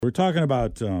We're talking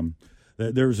about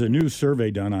there's a new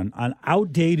survey done on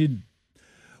outdated,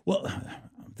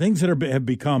 things that have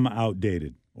become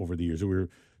outdated over the years. We were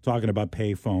talking about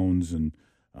pay phones, and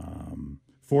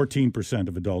 14%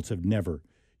 of adults have never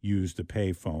used a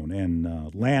pay phone, and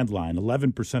landline.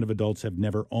 11% of adults have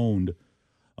never owned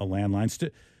a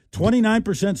landline.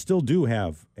 29% still do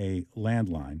have a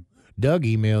landline. Doug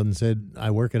emailed and said,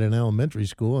 I work at an elementary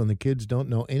school, and the kids don't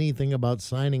know anything about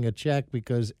signing a check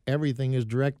because everything is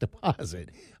direct deposit.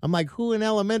 I'm like, who in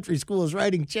elementary school is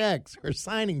writing checks or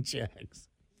signing checks?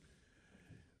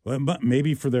 Well,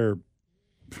 maybe for their,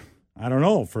 I don't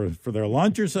know, for their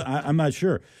lunch or something. I'm not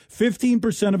sure.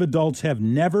 15% of adults have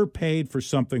never paid for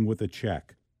something with a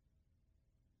check.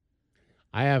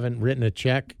 I haven't written a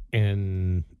check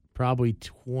in probably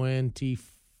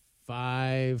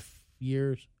 25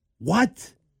 years.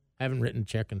 What? I haven't written a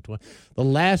check in 20. The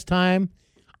last time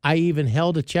I even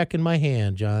held a check in my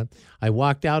hand, John, I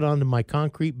walked out onto my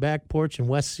concrete back porch in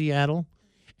West Seattle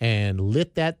and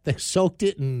lit that thing, soaked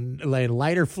it in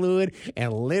lighter fluid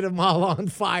and lit them all on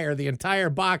fire, the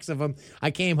entire box of them. I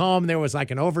came home, there was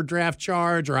like an overdraft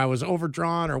charge, or I was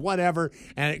overdrawn or whatever,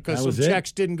 and because some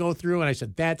checks didn't go through, and I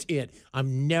said, that's it.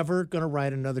 I'm never going to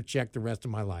write another check the rest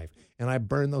of my life. And I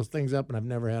burned those things up, and I've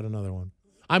never had another one.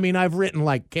 I mean, I've written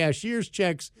like cashier's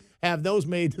checks, have those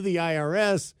made to the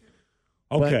IRS.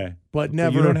 Okay. But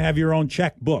never. You don't have your own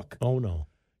checkbook. Oh, no.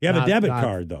 You have a debit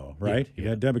card, though, right? Yeah. You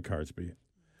got debit cards.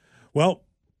 Well,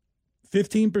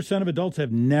 15% of adults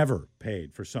have never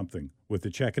paid for something with a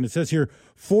check. And it says here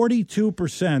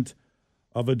 42%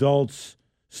 of adults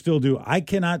still do. I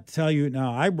cannot tell you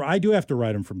now. I do have to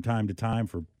write them from time to time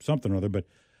for something or other, but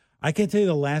I can't tell you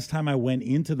the last time I went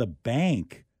into the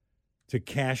bank to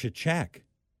cash a check.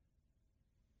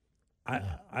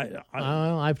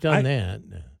 I've done that.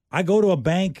 I go to a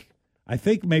bank, I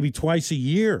think maybe twice a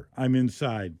year I'm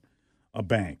inside a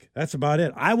bank. That's about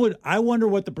it. I wonder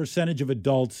what the percentage of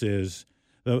adults is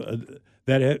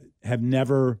that have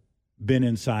never been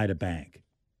inside a bank.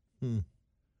 Can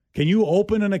you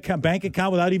open an bank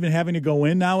account without even having to go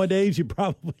in nowadays? You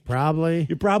probably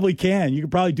you probably can. You can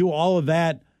probably do all of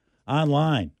that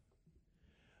online.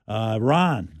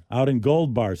 Ron out in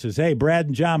Gold Bar says, hey, Brad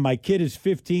and John, my kid is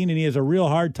 15 and he has a real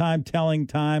hard time telling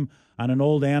time on an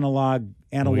old analog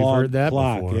We've heard that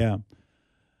clock. Before. Yeah.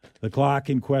 The clock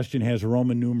in question has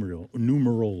Roman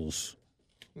numerals,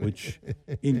 which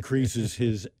increases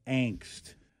his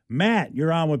angst. Matt,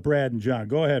 you're on with Brad and John.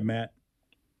 Go ahead, Matt.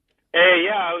 Hey,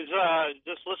 yeah, I was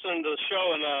just listening to the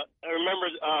show, and I remember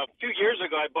a few years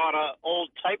ago I bought an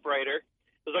old typewriter.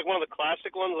 It was like one of the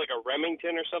classic ones, like a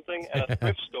Remington or something, at a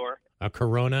thrift store. A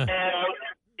Corona? And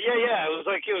yeah, it was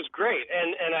great.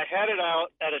 And I had it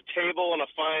out at a table on a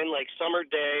fine, like, summer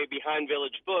day behind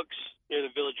Village Books near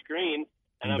the Village Green,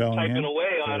 and I'm typing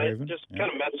away on it, just kind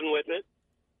of messing with it.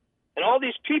 And all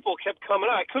these people kept coming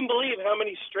out. I couldn't believe how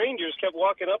many strangers kept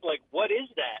walking up like, what is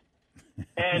that?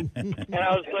 And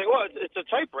I was like, well, it's a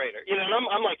typewriter. You know, and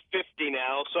I'm like 50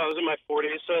 now, so I was in my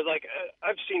 40s. So, like,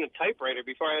 I've seen a typewriter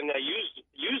before, and I used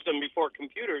them before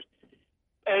computers.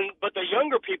 But the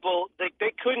younger people, they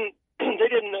couldn't, they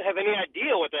didn't have any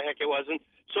idea what the heck it was. And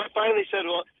so I finally said,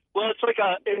 well, it's like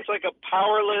a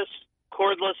powerless,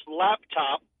 cordless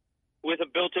laptop with a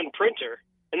built-in printer.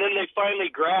 And then they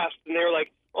finally grasped, and they were like,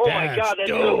 oh, my God,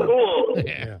 that's so cool.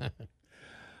 Yeah.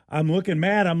 I'm looking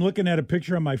at a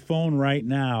picture on my phone right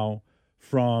now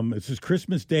this is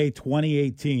Christmas Day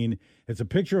 2018. It's a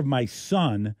picture of my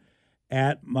son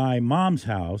at my mom's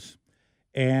house,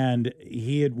 and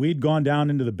we'd gone down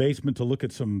into the basement to look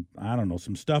at some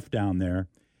stuff down there,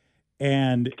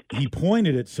 and he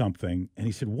pointed at something, and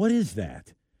he said, what is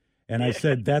that? And I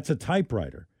said, that's a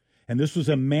typewriter. And this was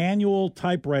a manual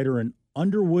typewriter, an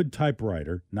Underwood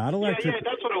typewriter, not electric. Yeah,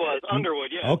 that's what it was,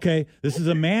 Underwood, yeah. Okay, this is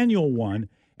a manual one.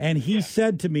 And he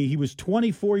said to me, he was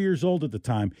 24 years old at the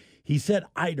time, he said,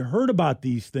 I'd heard about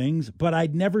these things, but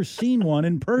I'd never seen one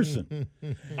in person.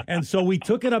 And so we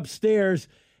took it upstairs,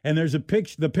 and there's a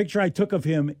picture. The picture I took of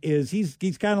him is he's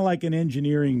kind of like an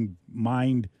engineering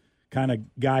mind kind of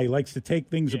guy. He likes to take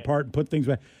things apart and put things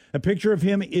back. A picture of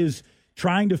him is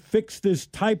trying to fix this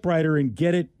typewriter and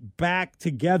get it back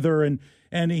together. And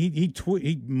he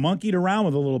monkeyed around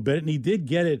with it a little bit, and he did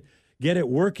get it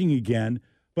working again.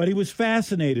 But he was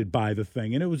fascinated by the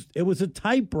thing, and it was a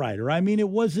typewriter. I mean,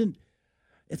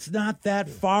 it's not that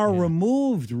far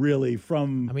removed, really,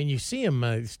 from... I mean, you see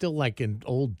him still like in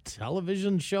old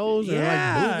television shows or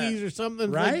like movies or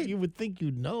something, right? Like you would think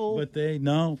you'd know. But they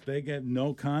get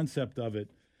no concept of it.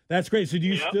 That's great. So do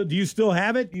you still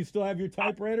have it? Do you still have your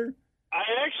typewriter? I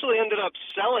actually ended up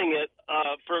selling it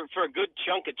for a good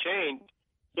chunk of change.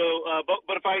 So,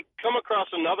 but if I come across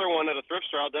another one at a thrift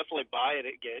store, I'll definitely buy it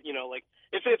again. You know, like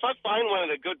if I find one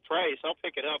at a good price, I'll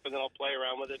pick it up and then I'll play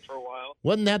around with it for a while.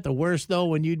 Wasn't that the worst though?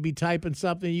 When you'd be typing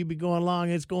something, you'd be going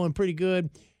along, it's going pretty good,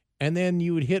 and then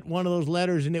you would hit one of those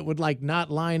letters and it would like not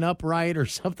line up right or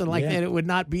something like that. It would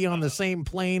not be on the same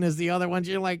plane as the other ones.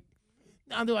 You're like,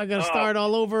 now do I got to start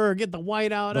all over or get the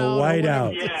white out? The white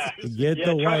out. Yeah. Get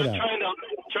the white out.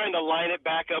 Trying to line it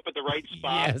back up at the right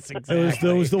spot. Yes, exactly.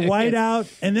 It was the white out,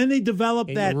 and then they developed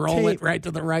and that roll tape. it right to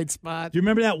the right spot. Do you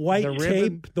remember that white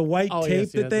tape? The white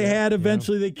tape that they had?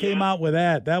 Eventually, they came out with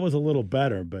that. That was a little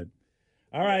better. But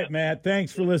all right, Matt.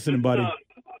 Thanks for listening, buddy.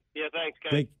 Yeah, thanks,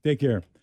 guys. Take care.